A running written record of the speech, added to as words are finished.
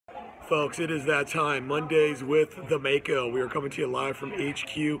folks, it is that time. Mondays with the Mako. We are coming to you live from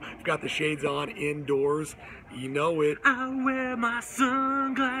HQ. We've got the shades on indoors. You know it. I wear my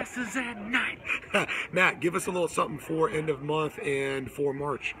sunglasses at night. Matt, give us a little something for end of month and for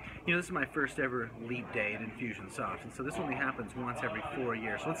March. You know, this is my first ever leap day at Infusionsoft, and so this only happens once every 4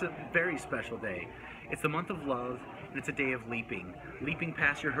 years. So it's a very special day. It's the month of love, and it's a day of leaping. Leaping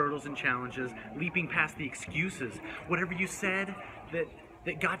past your hurdles and challenges, leaping past the excuses. Whatever you said that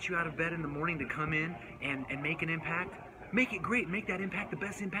got you out of bed in the morning to come in and make an impact, make it great. Make that impact the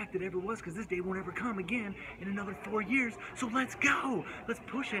best impact it ever was, because this day won't ever come again in another 4 years. So let's go. Let's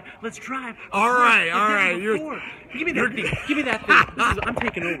push it. Let's drive. All right. Give me that thing. Give me that thing. I'm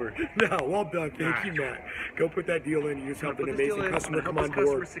taking over. No, well done. Thank you, Matt. Go put that deal in. You just helped an amazing customer come on board.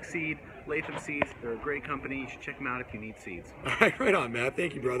 Customers succeed. Latham Seeds. They're a great company. You should check them out if you need seeds. All right, right on, Matt.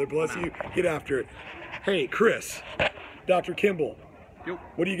 Thank you, brother. Bless you. Get after it. Hey, Chris, Dr. Kimball. Yep.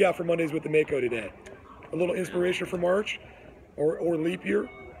 What do you got for Mondays with the Mako today? A little inspiration for March or leap year?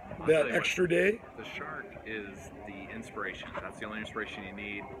 That extra day? The shark is the inspiration. That's the only inspiration you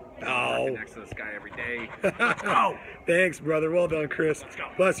need. Oh. Working next to this guy every day. Let's go. Thanks, brother. Well done, Chris. Let's go.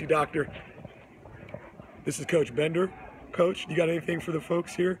 Bless you, doctor. This is Coach Bender. Coach, you got anything for the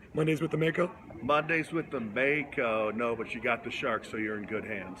folks here? Mondays with the Mako? Mondays with the Mako, no, but you got the shark, so you're in good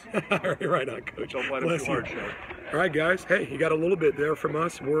hands. Right on, Coach. Don't let him too hard, Shark. All right, guys. Hey, you got a little bit there from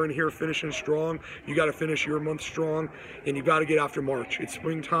us. We're in here finishing strong. You got to finish your month strong, and you got to get after March. It's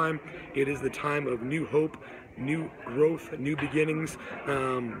springtime. It is the time of new hope, new growth, new beginnings.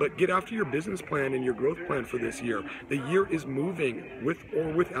 But get after your business plan and your growth plan for this year. The year is moving with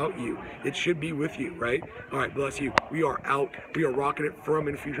or without you. It should be with you, right? All right, bless you. We are out. We are rocking it from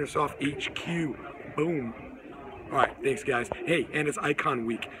Infusionsoft HQ. Boom. All right, thanks, guys. Hey, and it's Icon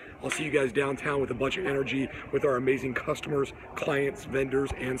Week. I'll see you guys downtown with a bunch of energy with our amazing customers, clients, vendors,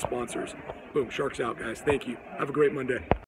 and sponsors. Boom, Sharks out, guys. Thank you. Have a great Monday.